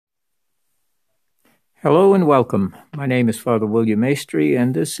Hello and welcome. My name is Father William Maestri,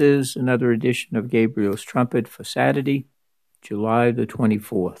 and this is another edition of Gabriel's Trumpet for Saturday, July the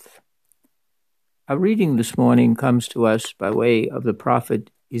 24th. Our reading this morning comes to us by way of the prophet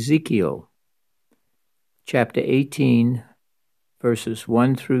Ezekiel, chapter 18, verses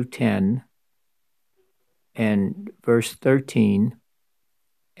 1 through 10, and verse 13,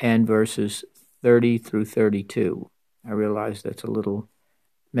 and verses 30 through 32. I realize that's a little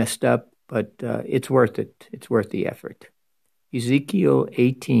messed up, but it's worth it. It's worth the effort. Ezekiel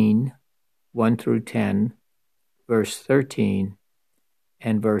 18, 1 through 10, verse 13,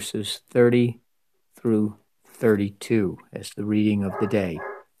 and verses 30 through 32 as the reading of the day.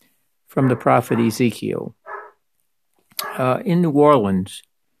 From the prophet Ezekiel. In New Orleans,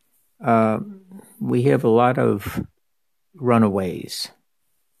 we have a lot of runaways,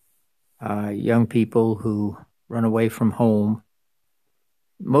 young people who run away from home.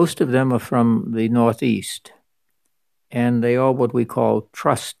 Most of them are from the Northeast, and they are what we call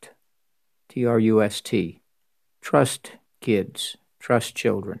trust, T-R-U-S-T, trust kids, trust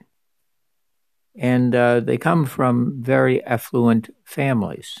children. And they come from very affluent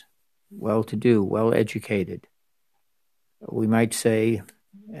families, well-to-do, well-educated. We might say,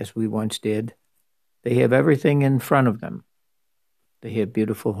 as we once did, they have everything in front of them. They have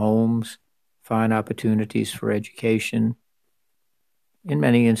beautiful homes, fine opportunities for education, in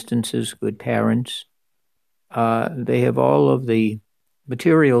many instances, good parents. They have all of the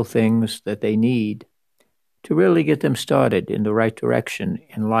material things that they need to really get them started in the right direction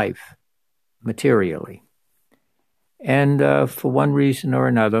in life, materially. And for one reason or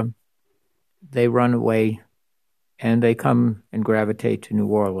another, they run away and they come and gravitate to New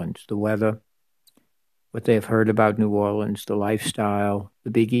Orleans. The weather, what they've heard about New Orleans, the lifestyle, the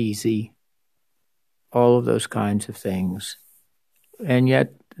Big Easy, all of those kinds of things. And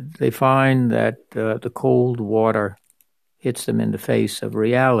yet they find that the cold water hits them in the face of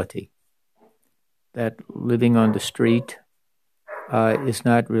reality, that living on the street is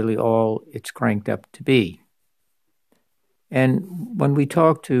not really all it's cranked up to be. And when we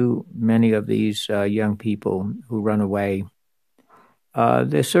talk to many of these young people who run away,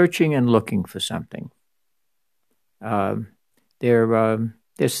 they're searching and looking for something. They're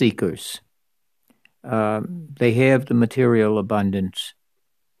seekers. They have the material abundance,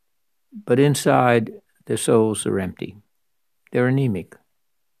 but inside their souls are empty. They're anemic.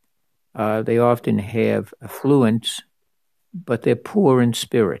 They often have affluence, but they're poor in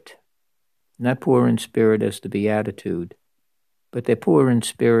spirit. Not poor in spirit as the Beatitude, but they're poor in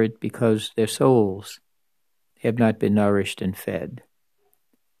spirit because their souls have not been nourished and fed.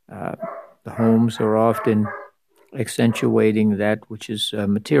 The homes are often accentuating that which is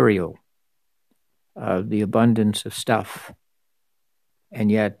material. The abundance of stuff,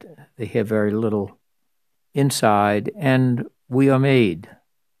 and yet they have very little inside, and we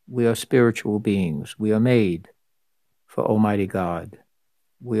are spiritual beings. We are made for Almighty God.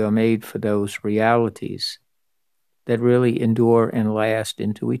 We are made for those realities that really endure and last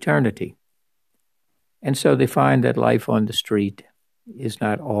into eternity. And so they find that life on the street is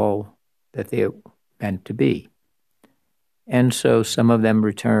not all that they're meant to be. And so some of them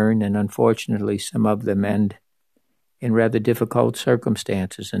return, and unfortunately some of them end in rather difficult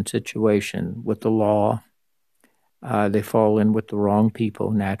circumstances and situation with the law. They fall in with the wrong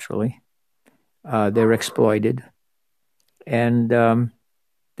people, naturally. They're exploited. And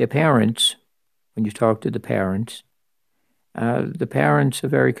their parents, when you talk to the parents are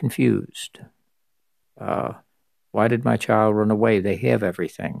very confused. Why did my child run away? They have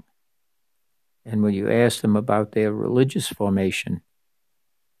everything. And when you ask them about their religious formation,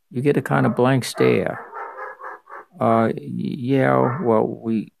 you get a kind of blank stare.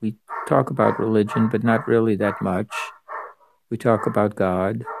 We talk about religion, but not really that much. We talk about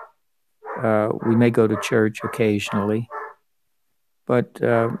God. We may go to church occasionally, but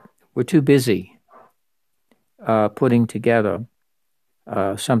we're too busy putting together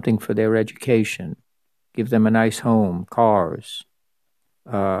something for their education, give them a nice home, cars,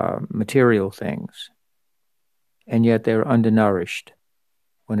 material things, and yet they're undernourished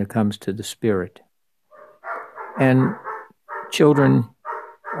when it comes to the spirit. And children,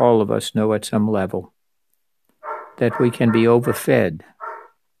 all of us know at some level that we can be overfed.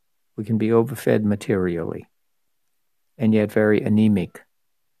 We can be overfed materially, and yet very anemic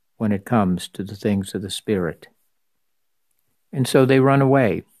when it comes to the things of the spirit. And so they run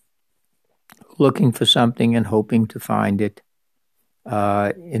away, looking for something and hoping to find it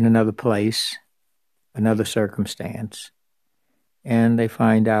in another place, another circumstance. And they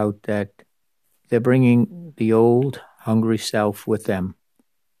find out that they're bringing the old, hungry self with them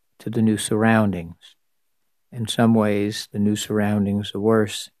to the new surroundings. In some ways, the new surroundings are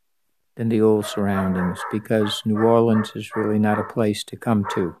worse than the old surroundings because New Orleans is really not a place to come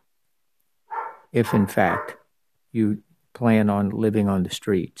to if, in fact, you plan on living on the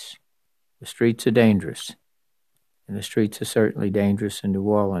streets. The streets are dangerous, and the streets are certainly dangerous in New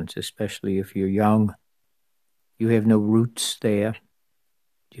Orleans, especially if you're young. You have no roots there.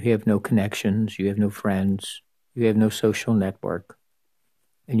 You have no connections. You have no friends. You have no social network.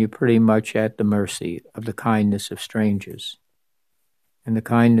 And you're pretty much at the mercy of the kindness of strangers. And the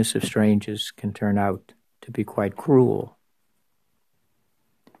kindness of strangers can turn out to be quite cruel.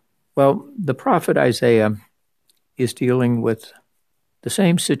 Well, the prophet Isaiah is dealing with the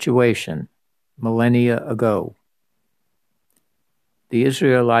same situation millennia ago. The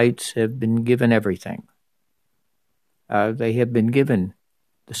Israelites have been given everything. They have been given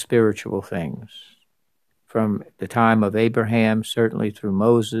the spiritual things. From the time of Abraham, certainly through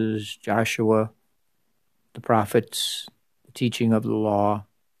Moses, Joshua, the prophets, the teaching of the law.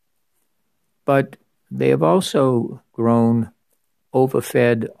 But they have also grown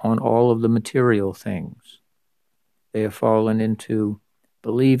overfed on all of the material things. They have fallen into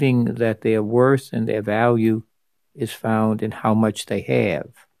believing that their worth and their value is found in how much they have,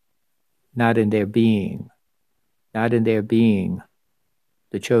 not in their being,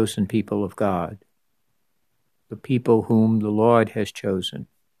 the chosen people of God, the people whom the Lord has chosen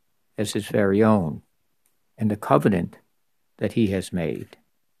as his very own, and the covenant that he has made.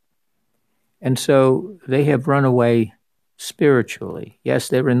 And so they have run away spiritually. Yes,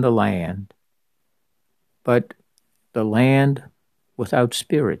 they're in the land, but the land without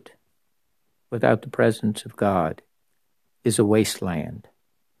spirit, without the presence of God, is a wasteland.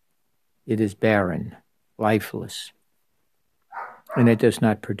 It is barren, lifeless, and it does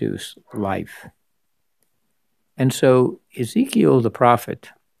not produce life. And so Ezekiel the prophet,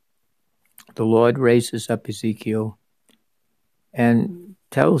 the Lord raises up Ezekiel and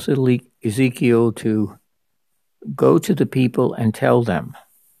tells Ezekiel to go to the people and tell them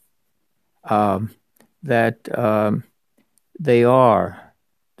that they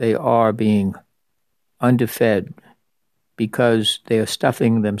are being underfed because they are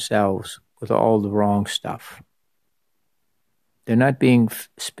stuffing themselves with all the wrong stuff. They're not being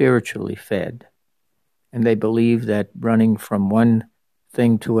spiritually fed, and they believe that running from one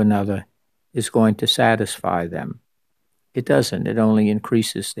thing to another is going to satisfy them. It doesn't. It only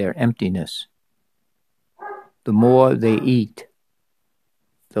increases their emptiness. The more they eat,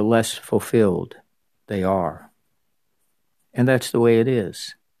 the less fulfilled they are. And that's the way it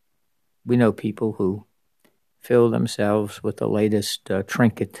is. We know people who fill themselves with the latest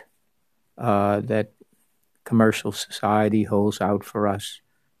trinket that commercial society holds out for us.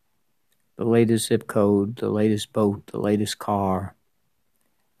 The latest zip code, the latest boat, the latest car,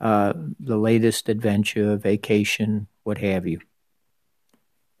 the latest adventure, vacation, what have you.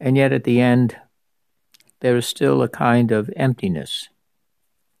 And yet at the end, there is still a kind of emptiness.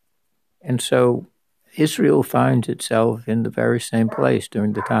 And so Israel finds itself in the very same place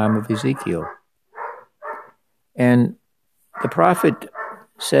during the time of Ezekiel. And the prophet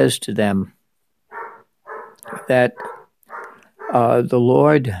says to them that the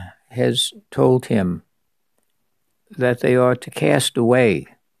Lord has told him that they are to cast away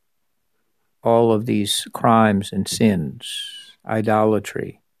all of these crimes and sins,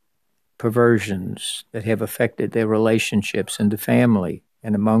 idolatry, perversions that have affected their relationships in the family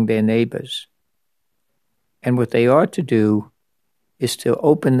and among their neighbors. And what they ought to do is to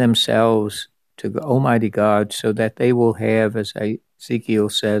open themselves to Almighty God so that they will have, as Ezekiel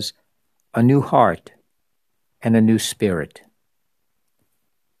says, a new heart and a new spirit.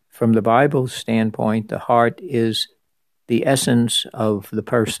 From the Bible's standpoint, the heart is the essence of the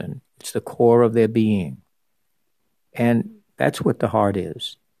person. It's the core of their being. And that's what the heart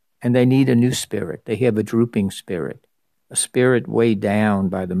is. And they need a new spirit. They have a drooping spirit, a spirit weighed down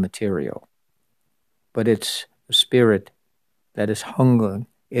by the material. But it's a spirit that is hungry.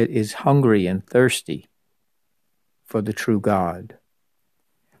 It is hungry and thirsty for the true God.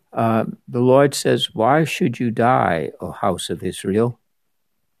 The Lord says, "Why should you die, O house of Israel?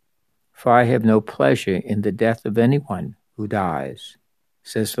 For I have no pleasure in the death of anyone who dies,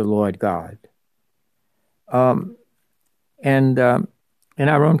 says the Lord God." In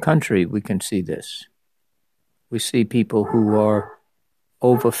our own country, we can see this. We see people who are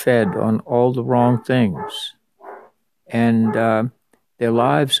overfed on all the wrong things. And their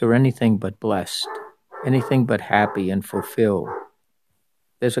lives are anything but blessed, anything but happy and fulfilled.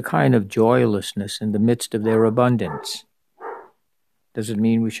 There's a kind of joylessness in the midst of their abundance. Does it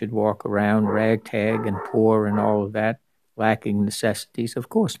mean we should walk around ragtag and poor and all of that, lacking necessities? Of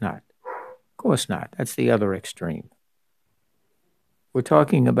course not. Of course not. That's the other extreme. We're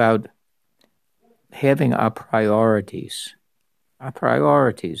talking about having our priorities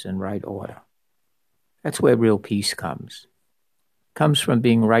in right order. That's where real peace comes. It comes from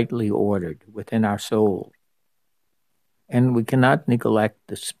being rightly ordered within our soul. And we cannot neglect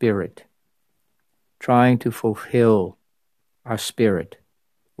the spirit, trying to fulfill our spirit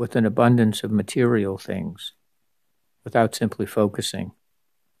with an abundance of material things without simply focusing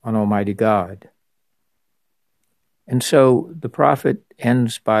on Almighty God. And so the prophet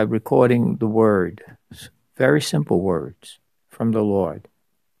ends by recording the word, very simple words from the Lord,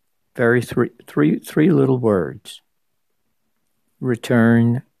 three little words: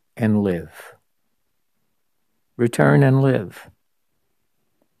 return and live. Return and live.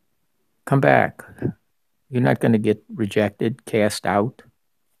 Come back. You're not going to get rejected, cast out.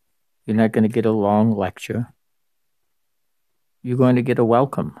 You're not going to get a long lecture. You're going to get a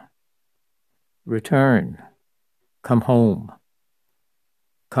welcome. Return. Come home.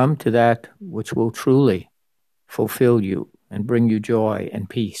 Come to that which will truly fulfill you and bring you joy and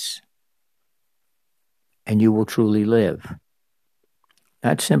peace. And you will truly live.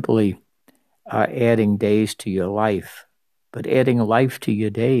 Not simply adding days to your life, but adding life to your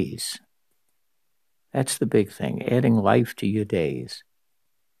days. That's the big thing, adding life to your days.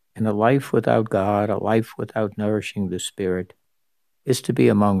 And a life without God, a life without nourishing the Spirit, is to be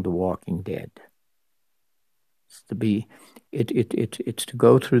among the walking dead. It's to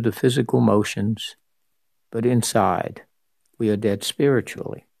go through the physical motions, but inside we are dead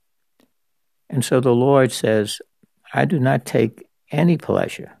spiritually. And so the Lord says, I do not take any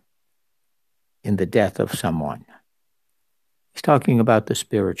pleasure in the death of someone. He's talking about the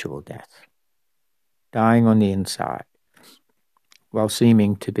spiritual death, dying on the inside, while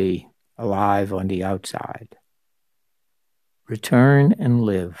seeming to be alive on the outside. Return and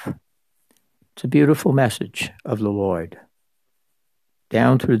live. It's a beautiful message of the Lord,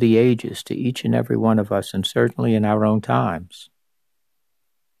 down through the ages to each and every one of us, and certainly in our own times,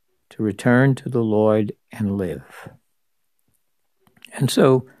 to return to the Lord and live. And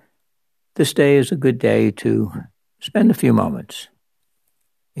so this day is a good day to spend a few moments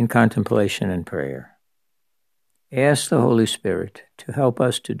in contemplation and prayer. Ask the Holy Spirit to help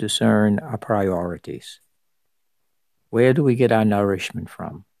us to discern our priorities. Where do we get our nourishment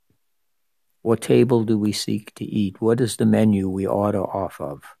from? What table do we seek to eat? What is the menu we order off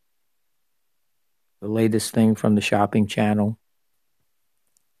of? The latest thing from the shopping channel?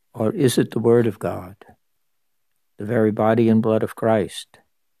 Or is it the Word of God, the very body and blood of Christ,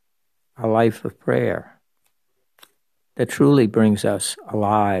 a life of prayer that truly brings us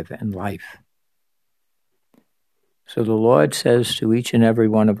alive and life? So the Lord says to each and every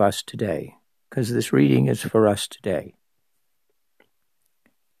one of us today, because this reading is for us today,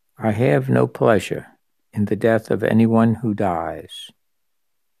 I have no pleasure in the death of anyone who dies.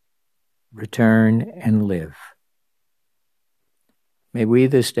 Return and live. May we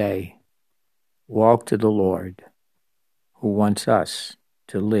this day walk to the Lord, who wants us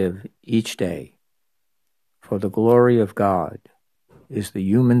to live each day, for the glory of God is the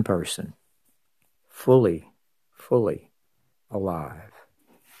human person, fully alive.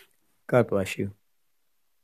 God bless you.